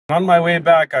On my way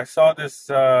back, I saw this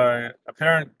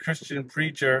apparent Christian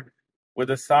preacher with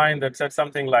a sign that said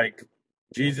something like,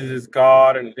 Jesus is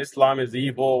God and Islam is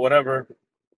evil, whatever.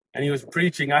 And he was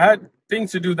preaching. I had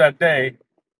things to do that day,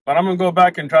 but I'm going to go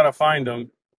back and try to find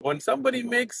him. When somebody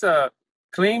makes a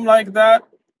claim like that,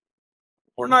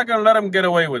 we're not going to let them get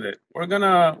away with it. We're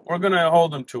gonna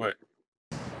hold them to it.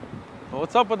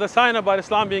 What's up with the sign about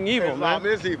Islam being evil, Islam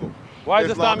man? is evil. Why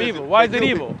is Islam evil? Why is it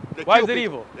evil? Why is it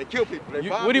evil? They kill people.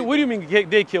 What do you mean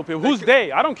they kill people? Who's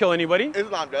they? I don't kill anybody.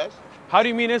 Islam does. How do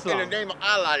you mean Islam? In the name of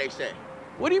Allah, they say.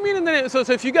 What do you mean in the name? So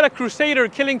if you get a crusader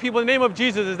killing people in the name of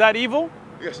Jesus, is that evil?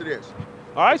 Yes, it is.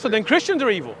 All right, so then Christians are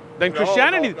evil. Then No,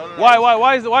 Christianity. no.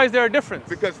 Why is there a difference?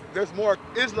 Because there's more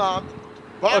Islam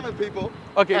bombing people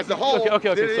as a whole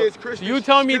okay. than it is Christians. So you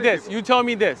tell me killing this. people. You tell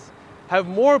me this. Have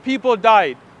more people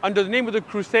died under the name of the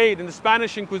crusade and the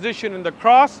Spanish Inquisition and the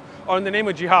cross, or in the name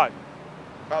of jihad?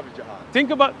 Probably jihad.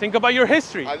 Think about your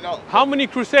history. I know. How many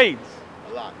crusades?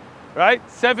 A lot. Right?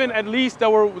 7 at least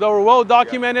that were well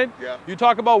documented. Yeah. You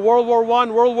talk about World War I,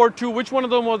 World War II. Which one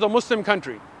of them was a Muslim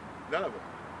country? None of them.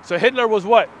 So Hitler was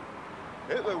what?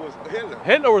 Hitler was Hitler.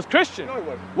 Hitler was Christian. No, he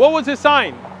wasn't. What was his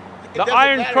sign? The doesn't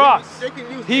Iron matter. Cross. They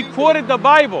can use He Jesus. quoted the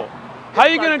Bible. How are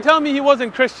you going to tell me he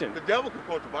wasn't Christian? The devil could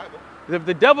quote the Bible. If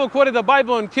the devil quoted the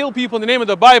Bible and killed people in the name of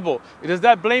the Bible, does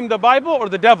that blame the Bible or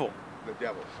the devil? The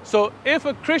devil. So if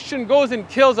a Christian goes and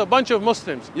kills a bunch of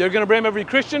Muslims, you're going to blame every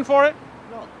Christian for it?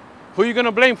 No. Who are you going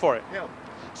to blame for it? Him.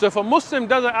 So if a Muslim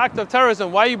does an act of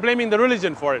terrorism, why are you blaming the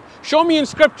religion for it? Show me in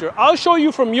scripture. I'll show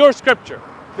you from your scripture.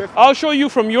 I'll show you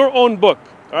from your own book.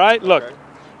 All right, look. Okay.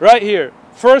 Right here.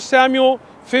 1 Samuel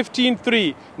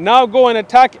 15:3. Now go and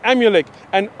attack Amalek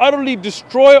and utterly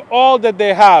destroy all that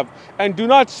they have, and do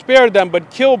not spare them, but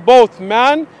kill both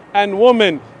man and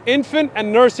woman, infant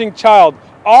and nursing child,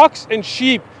 ox and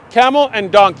sheep, camel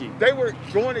and donkey. They were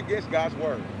going against God's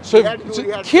word. So, He had to do what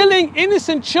he had to do. killing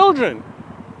innocent children.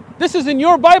 This is in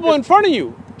your Bible in front of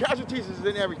you. Casualties is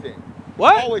in everything.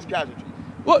 What? Always casualties.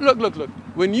 Well, look.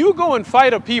 When you go and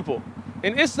fight a people,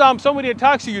 in Islam, somebody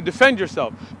attacks you, you defend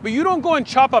yourself. But you don't go and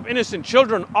chop up innocent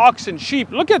children, ox and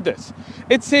sheep. Look at this.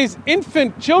 It says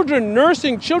infant children,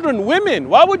 nursing children, women.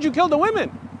 Why would you kill the women?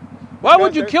 Why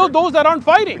would you kill those that aren't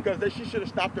fighting? Because she should have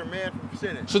stopped her man from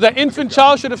sinning. So the infant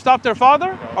child should have stopped their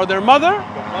father or their mother? The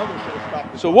mother should have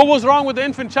stopped. So what was wrong with the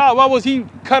infant child? Why was he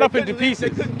cut up into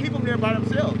pieces? They couldn't keep them there by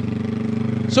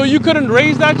themselves. So you couldn't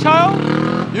raise that child?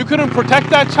 You couldn't protect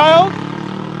that child?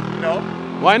 No.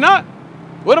 Why not?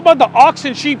 What about the ox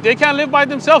and sheep? They can't live by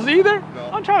themselves either? No.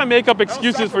 I'm trying to make up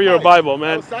excuses for your sacrifice. Bible, man.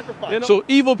 That was sacrifice. You know, so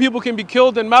evil people can be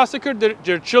killed and massacred,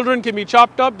 their children can be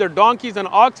chopped up, their donkeys and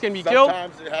ox can be killed.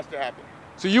 Sometimes it has to happen.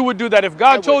 So you would do that if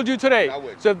God told you today. I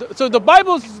would. So the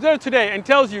Bible's there today and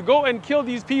tells you, go and kill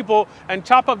these people and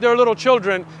chop up their little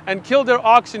children and kill their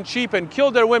ox and sheep and kill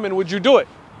their women. Would you do it?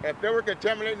 If they were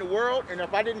contaminating the world, and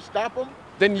if I didn't stop them,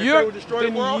 Then if you're they would destroy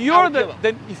the world, I you're would the kill 'em.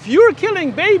 then if you're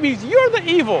killing babies, you're the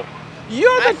evil. You're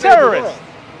I the saved the terrorist. world.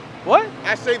 What?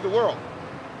 I saved the world.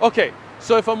 Okay,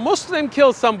 so if a Muslim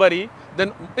kills somebody,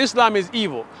 then Islam is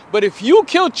evil. But if you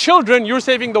kill children, you're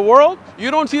saving the world? You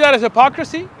don't see that as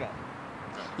hypocrisy? No.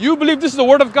 You believe this is the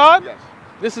word of God? Yes.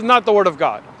 This is not the word of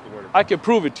God. It's the word of I can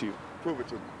prove it to you. Prove it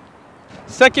to me.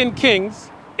 2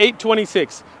 Kings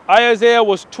 8:26. Isaiah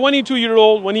was 22 years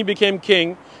old when he became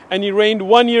king, and he reigned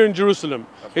 1 year in Jerusalem.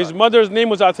 That's His right. mother's name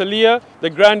was Athaliah, the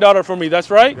granddaughter from me. That's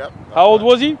right? Yep, How old right.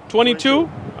 was he? 22?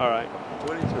 All right.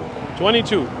 22.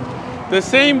 22. The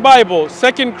same Bible,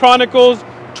 2 Chronicles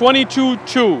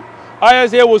 22:2.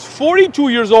 Isaiah was 42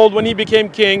 years old when he became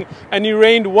king, and he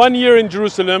reigned 1 year in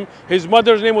Jerusalem. His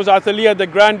mother's name was Athaliah, the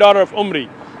granddaughter of Omri.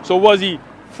 So was he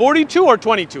 42 or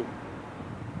 22?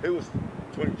 It was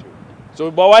 22. So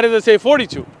but why did it say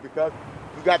 42? Because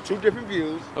you got two different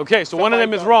views. Okay, so one of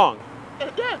them is Somebody wrong.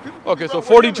 Yeah, people Okay, be so wrong.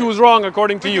 42 is wrong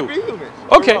according to We you. can be humans.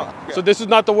 We're Okay, wrong. Yeah. so this is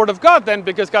not the word of God then,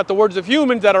 because it's got the words of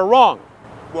humans that are wrong.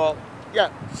 Well, yeah.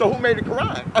 So who made the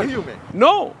Quran? A human.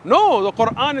 No, the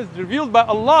Quran is revealed by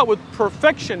Allah with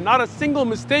perfection, not a single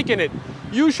mistake in it.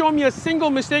 You show me a single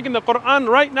mistake in the Quran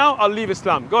right now, I'll leave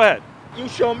Islam. Go ahead. You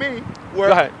show me Go where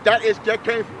ahead. that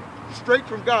came straight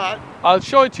from God. I'll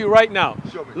show it to you right now.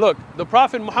 Show me. Look, the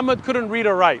Prophet Muhammad couldn't read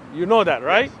or write. You know that,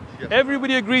 right? Yes.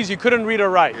 Everybody agrees he couldn't read or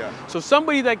write. Yeah. So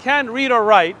somebody that can't read or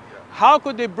write, how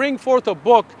could they bring forth a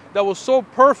book that was so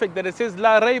perfect that it says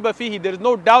La rayba fihi, there is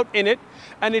no doubt in it,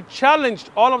 and it challenged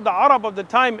all of the Arab of the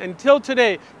time until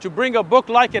today to bring a book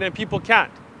like it, and people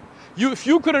can't. If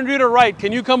you couldn't read or write,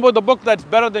 can you come up with a book that's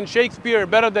better than Shakespeare,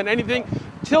 better than anything?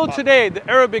 Till today, the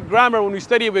Arabic grammar, when we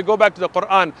study it, we go back to the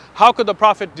Quran. How could the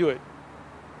Prophet do it?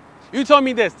 You tell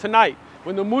me this, tonight,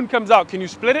 when the moon comes out, can you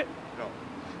split it? No.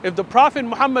 If the Prophet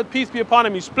Muhammad, peace be upon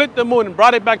him, he split the moon and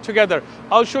brought it back together,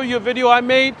 I'll show you a video I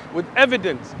made with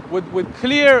evidence, with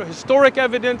clear historic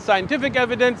evidence, scientific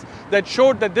evidence that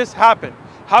showed that this happened.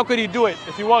 How could he do it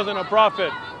if he wasn't a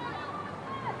prophet?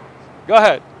 Go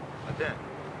ahead.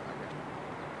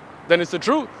 Then it's the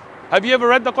truth. Have you ever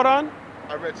read the Quran?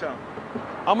 I read some.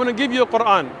 I'm going to give you a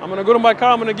Quran. I'm going to go to my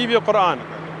car, I'm going to give you a Quran.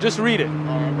 Just read it.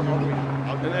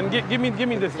 And give me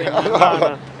this thing.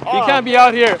 You can't be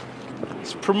out here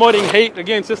promoting hate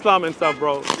against Islam and stuff,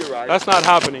 bro. You're right. That's not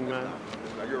happening, man.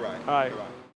 You're right. All right.